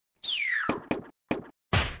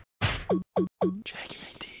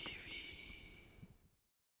Jeggi TV.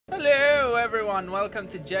 Hello everyone, welcome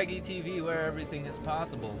to Jeggi TV where everything is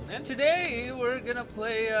possible. And today we're gonna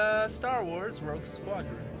play Star Wars Rogue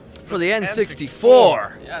Squadron. For the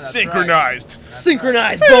N64. Yeah, that's synchronized. Right. That's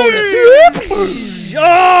Synchronized right. bonus.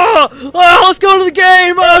 Oh, let's go to the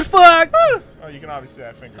game. Oh, fuck. Oh, you can obviously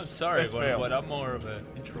have fingers. I'm sorry, That's failed. but I'm more of an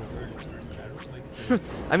introverted person. I don't like to...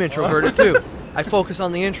 I'm introverted too. I focus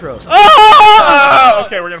on the intros. Oh,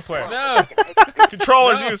 okay, we're gonna play. No!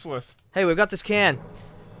 Controller's useless. Hey, we've got this can.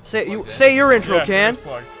 Say your intro, Yes, Can. it is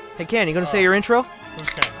plugged. Hey, Can, you gonna say your intro? Who's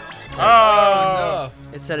Can? Oh,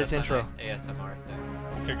 It said its intro. Nice ASMR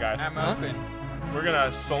thing. Okay, guys. no! I'm open. We're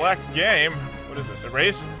gonna select game. What is this?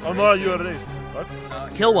 Erase? Oh no, you erased. What? No,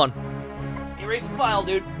 Kill one. Erase the file,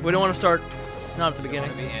 dude. We don't want to start. Not at the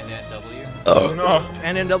beginning. Be N-W. Oh no.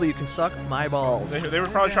 NNW can suck my balls. They were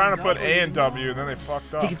probably trying to put A and W, and then they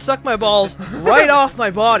fucked up. He can suck my balls right off my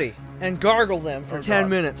body and gargle them for Oh, 10 God.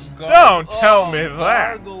 minutes. Don't tell me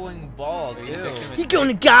that. Gargling balls, ew. He's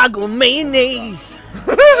gonna gargle mayonnaise.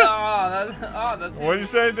 That's What did you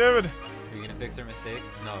say, David? Are you gonna fix their mistake?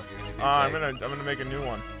 No, you're gonna do I'm gonna make a new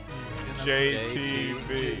one. JTV.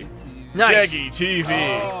 JTV. Nice. Jeggi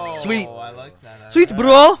TV. Oh, Sweet. I like that. Sweet,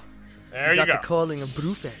 bro. There you got go. the calling of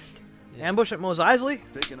Brewfest. Ambush at Mos Eisley.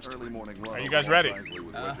 Are you guys ready?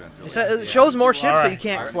 It shows more ships, but you Alright.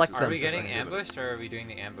 can't select Are them. we getting ambushed or are we doing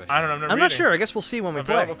the ambush? I don't know. I'm not sure. I guess we'll see when we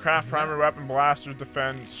play. Available craft primary weapon blaster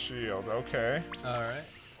defense shield. Okay. Alright.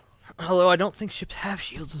 Although I don't think ships have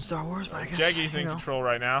shields in Star Wars, but I guess. Jeggi's you in know. control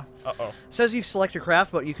right now. Uh-oh. It says you select your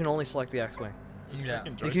craft, but you can only select the X-wing. Yeah.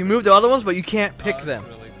 You can move to other ones, but you can't pick Oh, them.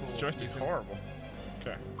 that's really cool. This joystick's horrible.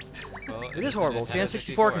 Okay. Well, It is horrible. It's the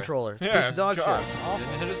N64 controller. It's a Yeah, piece of it's dog God. shit.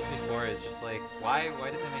 The Nintendo 64 is just like, why did they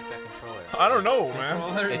make that controller? I don't know, man.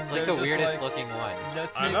 Controllers, It's like they're the just weirdest like, looking one.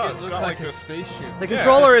 Let's I make know, it it's look got like like a this- spaceship. The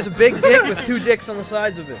controller is a big dick with 2 dicks on the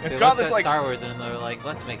sides of it. It's They got looked this at like Star Wars and they're like,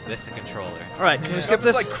 let's make this a controller. Alright, can we it's skip got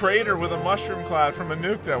this this? like crater with a mushroom cloud from a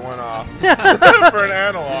nuke that went off for an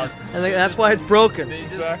analog. And that's why it's broken. They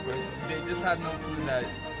just, Exactly. They just had no clue that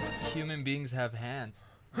human beings have hands.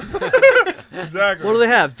 Exactly. What do they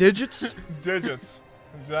have? Digits? Digits.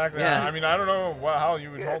 Exactly. Yeah. I mean, I don't know how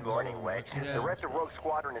you would hold Good this. morning, Wedge. Yeah. The rest of Rogue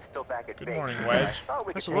Squadron is still back at Good base. morning, Wedge. Oh,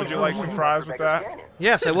 we could Would take you a like look some at fries the with Rebecca that? Canyon.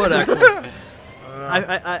 Yes, I would actually. I don't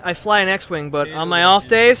know. I fly an X-wing, but on my off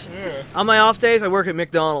days, Yes. I work at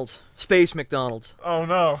McDonald's, Space McDonald's. Oh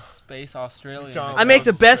no. Space Australia. McDonald's. I make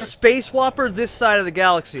the best space whopper this side of the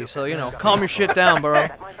galaxy, so you know, calm your shit down, bro.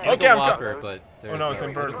 It's like Okay, a I'm Whopper, but there's no, it's a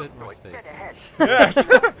inverted. little bit more space. Dead ahead.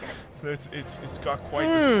 Yes. it's got quite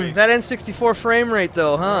the space. That N64 frame rate,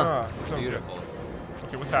 though, huh? Ah, it's so good. Beautiful.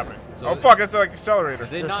 Okay, what's happening? So- Oh fuck, it's like accelerator. Did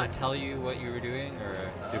they Listen. not tell you what you were doing, or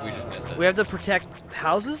did we just miss it? We have to protect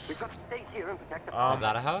houses. We've got to stay here and protect the Is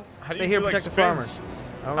that a house? How do Stay you here, do, like, protect the spins? farmers.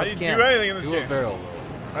 I don't know How if do you you can. do anything in this Do a game? barrel roll.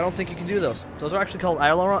 I don't think you can do those. Those are actually called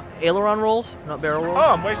aileron rolls, not barrel rolls.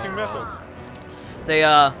 Oh, I'm wasting missiles. They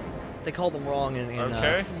called them wrong in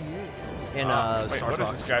Okay. Wait, Wait, Star what is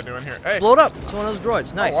Fox. this guy doing here? Hey. Blow it up. It's one of those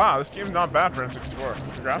droids. Nice. Oh wow, this game's not bad for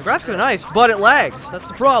N64. The The graphics graphics are nice, but it lags. That's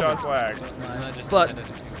the problem. does lag. Isn't that just But- Nintendo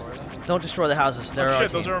 64 though? Don't destroy the houses. They're Oh shit,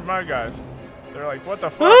 arcane. those are my guys. They're like, what the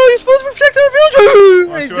fuck? Oh, you're supposed to protect our village.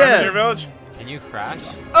 Wanna He's see what happened in your dead. village? Can you crash?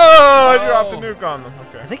 Oh, I dropped a Oh. nuke on them.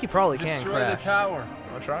 Okay. I think you probably can Destroy the crash. tower.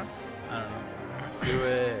 Wanna try? I don't know. Do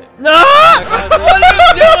it. No! What are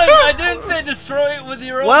you doing? I didn't say destroy it with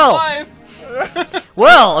your own Well. life.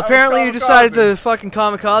 Well, was apparently you decided kamikaze. to fucking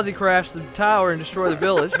kamikaze crash the tower and destroy the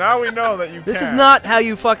village. Now we know that you This is can. not how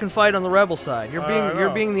you fucking fight on the rebel side. You're I you're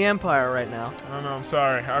know. being the Empire right now. No, I'm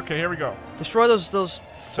sorry. Okay, here we go. Destroy those that my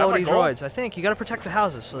floaty goal? droids. I think you got to protect the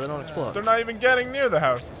houses so they don't explode. They're not even getting near the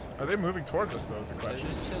houses. Are they moving towards us, though, is the They're question.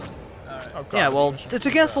 just chilling. Alright. Oh, God, Yeah, this well, mission it's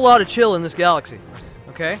is against the bad. law to chill in this galaxy.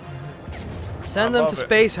 Okay? Send I them love to it.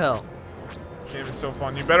 space hell. This game is so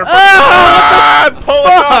fun. You better Ah! pull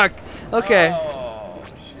it up. Fuck! Okay. Oh,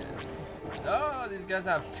 shit. Oh, these guys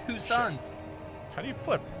have 2 sons. How do you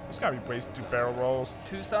flip? There's gotta be ways to do barrel rolls.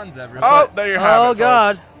 2 sons, everyone. Oh, there you have it, Oh folks.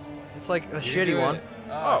 god. It's like a You shitty do one. it.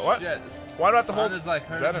 Oh, what? Shit. Why do I have to hold Mine is like Z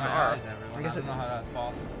hurting and my R? eyes, everyone. I guess don't know how that's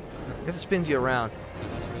possible. I guess it spins you around. 'Cause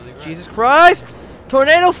it's really bright. Jesus Christ!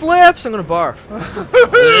 Tornado flips! I'm gonna barf.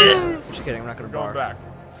 Just kidding, I'm not gonna Going barf. back.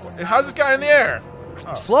 How's this guy in the air?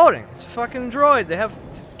 It's floating. It's a fucking droid. They have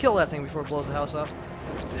to kill that thing before it blows the house up.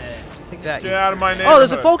 That's it. Take that. Get out of my neighborhood. Oh,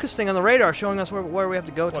 there's a focus thing on the radar showing us where we have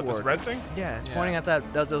to go What, toward. this red thing? Yeah, it's Yeah. pointing at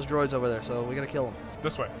those droids over there, so we gotta kill them.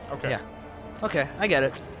 This way. Okay. Yeah. Okay, I get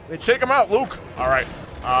it. Take him out, Luke. All right.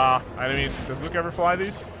 I mean, does Luke ever fly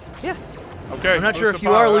these? Yeah. Okay. I'm not sure Luke's if a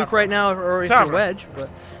you are power Luke left. right now or if Tell you're me. Wedge, but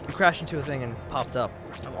you crashed into a thing and popped up.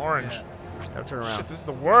 I'm orange. Yeah. Gotta turn around. Shit, this is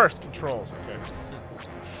the worst controls. Okay.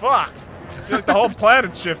 Fuck. I feel like the whole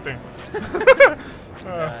planet's shifting.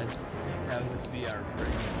 That would be our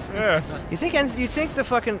brains. Yes. You think the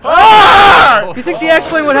fucking Ah! you think the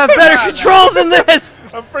X-Wing would have better controls than this?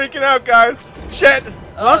 I'm freaking out, guys. Shit.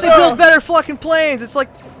 Why don't they build better fucking planes? It's like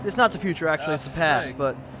it's not the future actually, it's the past, right.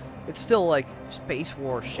 but it's still like space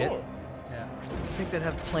war shit. Oh, Yeah. You think they'd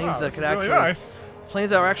have planes wow, that this could is actually really nice. planes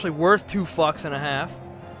that are actually worth 2 fucks and a half?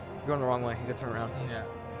 You're going the wrong way. You gotta turn around. Yeah.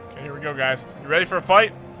 Okay, here we go, guys. You ready for a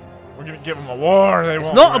fight? We're gonna give them a war. They It's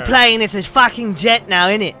won't not a win. plane, it's a fucking jet now,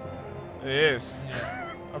 innit? It is. Yeah.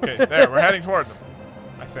 Okay, there. We're heading toward them.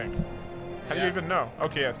 I think. How do you Yeah. even know?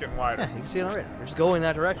 Okay, yeah, it's getting wider. Yeah, you can see it already. Just go in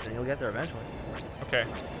that direction. You'll get there eventually. Okay.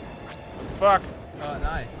 What the fuck? Oh,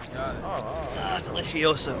 nice. Got it. Oh.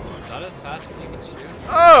 Delicioso. Is that as fast as you can shoot?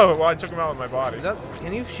 Oh! Well, I took him out with my body. Is that?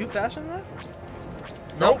 Can you shoot faster than that?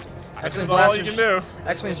 Nope. X-Wing This is all you blasters. can do.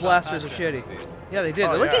 X-Wing Shot blasters are faster, shitty. please. Yeah, they did.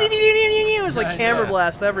 Oh, They're like, yeah. it was like Yeah, camera yeah.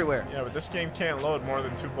 blasts everywhere. Yeah, but this game can't load more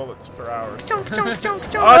than 2 bullets per hour. Chunk, chunk, chunk,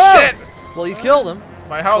 chunk. Oh shit! Well, you killed him,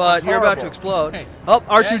 My health but is you're about to horrible. explode. Hey, Oh,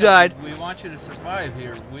 R2 yeah, died. We want you to survive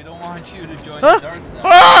here. We don't want you to join Huh? the dark side.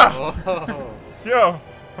 Ah! Oh. Yo,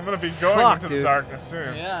 I'm gonna be going Fuck, into dude. the darkness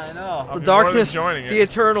soon. Yeah, I know. I'll The be darkness, more than joining the it.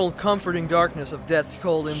 eternal, comforting darkness of death's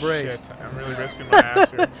cold embrace. Shit, I'm really risking my ass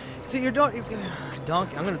here. See, you're donkey.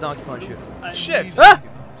 I'm gonna donkey punch you. I Shit. need- Ah!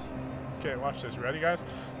 Okay, watch this. Ready, guys?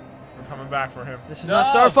 We're coming back for him. This is No!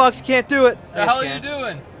 not Star Fox. You can't do it. The Yes, hell are you you can.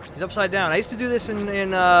 doing? He's upside down. I used to do this in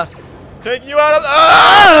Taking you out of.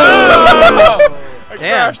 Ah! I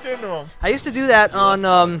Damn. crashed into him. I used to do that on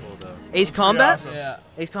Ace Pretty Combat, awesome. Yeah.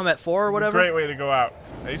 Ace Combat 4 or It's a whatever. great way to go out.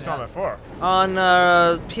 Ace Yeah. Combat 4. On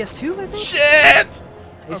PS2, I think. Shit!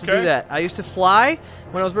 I used to do that. I used to fly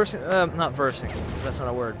when I was versing, not versing, because that's not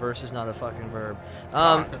a word. Verse is not a fucking verb.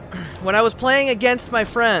 When I was playing against my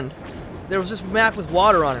friend, there was this map with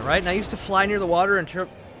water on it, right? And I used to fly near the water and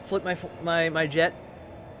flip my jet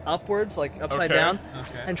upwards, like upside Okay. down,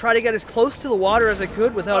 Okay. and try to get as close to the water as I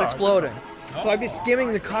could without Oh, good exploding. Oh. So I'd be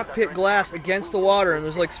skimming the cockpit glass against the water, and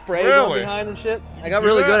there's like spray Really? going behind and shit. I can got do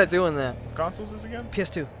really that? good at doing that. What consoles is again?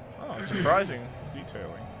 PS2. Oh, surprising detailing.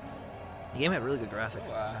 The game had really good graphics.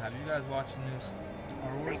 So, have you guys watched the new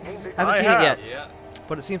Star Wars movie? I haven't I seen have. it yet, Yeah.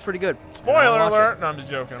 but it seems pretty good. Spoiler I'll watch alert! it. No, I'm just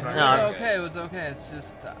joking. I'm not No. gonna It say was okay. It was okay. It's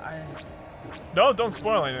just No, don't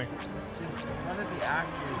spoil anything. it's just one of the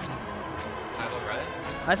actors just. Kylo Ren?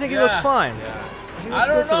 I think he Yeah. looks fine. Yeah. I think he I looks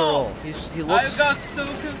don't good for the know. role. He looks I got so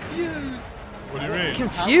confused. What do you mean?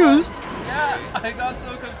 confused. Yeah, I got so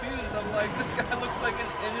confused. I'm like, this guy looks like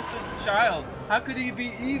an innocent child. How could he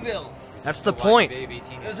be evil? That's the White point. Baby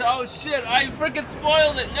teenager. It's, oh shit! I freaking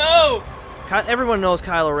spoiled it. No. Everyone knows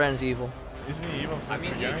Kylo Ren's evil. Isn't he evil I since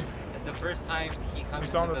mean, the beginning? the first time he comes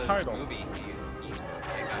He's on to the the title. movie, he's evil.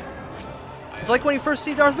 It's like when you first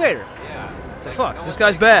see Darth Vader. Yeah. It's like, fuck, no this one's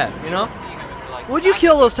guy's like- bad, you know? don't see him and be like, Would you "I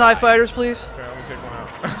kill should those TIE die." fighters, please? Okay, let me take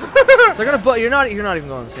one out. They're gonna. You're not even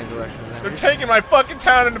going in the same direction as them. They're taking my fucking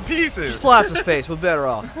town into pieces. Just fly up to space. We're better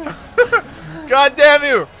off. God damn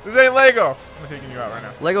you! This ain't Lego. I'm taking you out right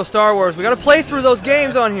now. Lego Star Wars. We gotta play through those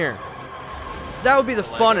games on here. That would be the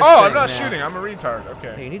funnest Oh, thing, I'm not man. shooting. I'm a retard. Hey,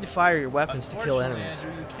 Okay. you need to fire your weapons to kill Unfortunately, enemies.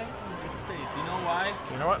 Andrew, you can't go into space. You know why?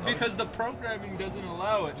 You know what? Because the programming doesn't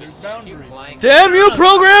allow it. There's Just keep boundaries. flying. Damn you,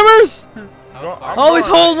 programmers! How far- Always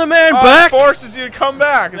holding a man Oh, back. it forces you to come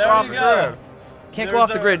back. It's There off you the go. grid. Can't go There's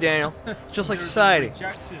off the a- grid, Daniel. Just like There's a society.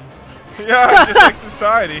 rejection. Yeah, just like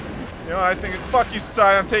society. You know, I think, fuck you,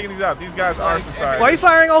 society. I'm taking these out. These guys are Like, society. Why are you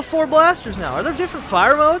firing all 4 blasters now? Are there different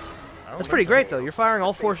fire modes? I don't That's pretty think so. great, though. You're firing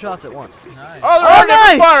all 4 shots at once. Nice. Oh, there are different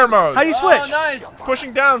nice! fire modes. How do you Oh, switch? nice.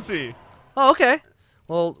 Pushing down C. Oh, okay.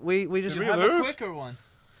 Well, we just. Did we Have lose? a quicker one.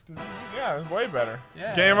 Yeah, way better.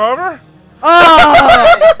 Yeah. Game over? Oh!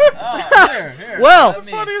 Oh, here. Well, let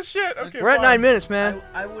me- Funny as shit. Okay, We're at fine. 9 minutes, man.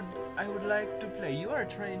 I would like to play. You are a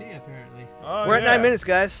trainee, apparently. Oh, We're at yeah. 9 minutes,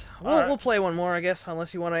 guys. Alright. We'll play one more, I guess,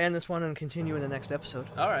 unless you want to end this one and continue in the next episode.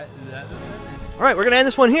 All right. That's it. All right, we're gonna end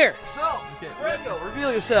this one here. So, Okay. Franco,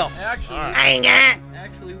 reveal yourself. Actually, Alright.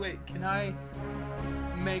 actually, wait. Can I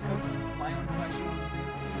make up my own question?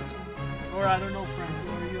 Or I don't know,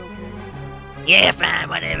 Franco. Are you okay? Yeah, fine,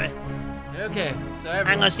 whatever. Okay. So I'm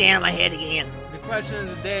everyone, gonna stand on my head again. the question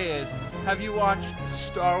of the day is: have you watched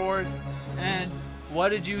Star Wars? And what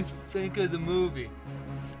did you think of the movie?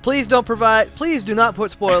 Please do not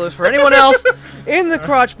put spoilers for anyone else in the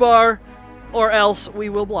crotch bar, or else we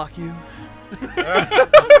will block you.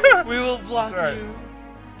 We will block That's right. you.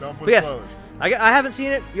 Don't put But yes. spoilers. I haven't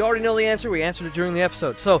seen it. You already know the answer. We answered it during the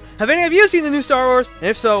episode. So, have any of you seen the new Star Wars? And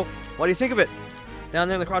if so, What do you think of it? Down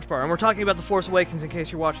there in the crotch bar. And we're talking about The Force Awakens in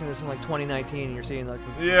case you're watching this in like 2019 and you're seeing like...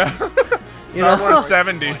 Yeah. You know? Star Wars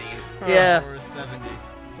 70. Yeah. Star Wars 70.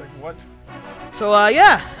 It's like, what? So,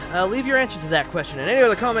 yeah. Leave your answer to that question and any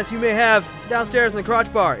other comments you may have downstairs in the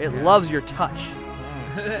crotch bar. It loves your touch.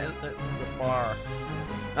 The bar.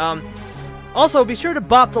 Also, be sure to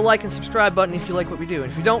bop the like and subscribe button if you like what we do.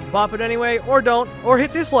 And if you don't, bop it anyway, or don't, or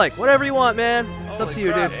hit dislike. Whatever you want, man. It's up to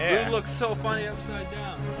you, crap. dude. Yeah. You look so funny upside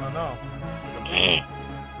down. I know.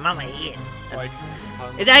 Mama head. It's like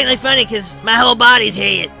It's actually funny because my whole body's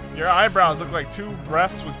head. your eyebrows look like two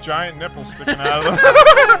breasts with giant nipples sticking out of them.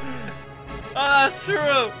 Oh, that's true.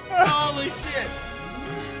 Holy shit.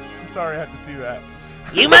 I'm sorry I had to see that.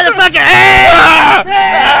 You motherfucker!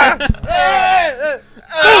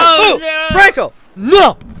 Oh, no. Franco!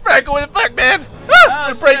 No! Franco, what the fuck, man? Oh, I'm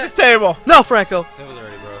gonna break shit. this table. No, Franco! It was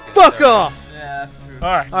already broken. Fuck Sorry. off! Yeah, that's true.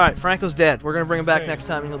 All right. Alright, Franco's dead. We're gonna bring him back Insane. next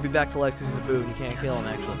time and he'll be back to life because he's a boo and you can't kill him,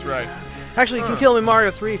 actually. That's right. Actually, you can kill him in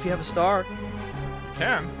Mario 3 if you have a star.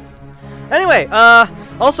 Can. Anyway,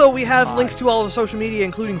 also we have links to all of the social media,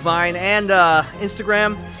 including Vine and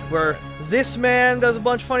Instagram, where this man does a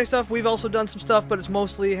bunch of funny stuff. We've also done some stuff, but it's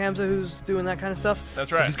mostly Hamza who's doing that kind of stuff.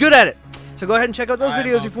 That's right. He's good at it. So go ahead and check out those I'm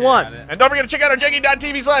videos if you okay want. at it. And don't forget to check out our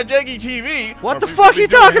Jeggi.tv/JeggiTV. What the where we fuck will be you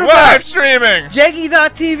doing talking about? Live streaming.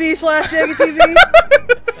 Jeggi.tv/JeggiTV.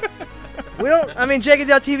 We don't. I mean,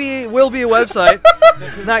 Jeggi.tv will be a website.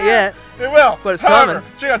 Not yet. It will. But it's However, coming.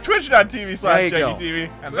 check out Twitch.tv/JeggiTV, There you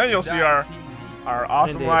and then you'll see our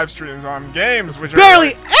awesome Indeed. live streams on games, which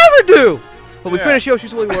Barely ever do. But we Yeah. finish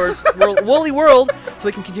Yoshi's Woolly World, so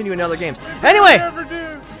we can continue in other games. Anyway. Never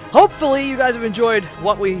do. Hopefully you guys have enjoyed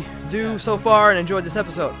what we do so far and enjoyed this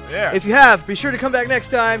episode. Yeah. If you have, be sure to come back next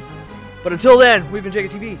time. But until then, we've been Jeggi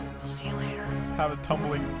TV. See you later. Have a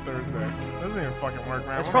tumbling Thursday. That doesn't even fucking work,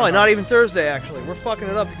 man. It's We're probably gonna not even Thursday, actually. We're fucking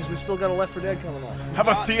it up because we've still got a Left 4 Dead coming on. have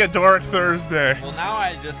a Theodoric Thursday. Well, now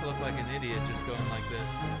I just look like an idiot just going like this.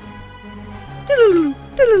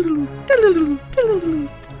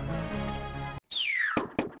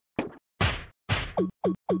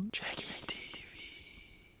 Jeggi TV.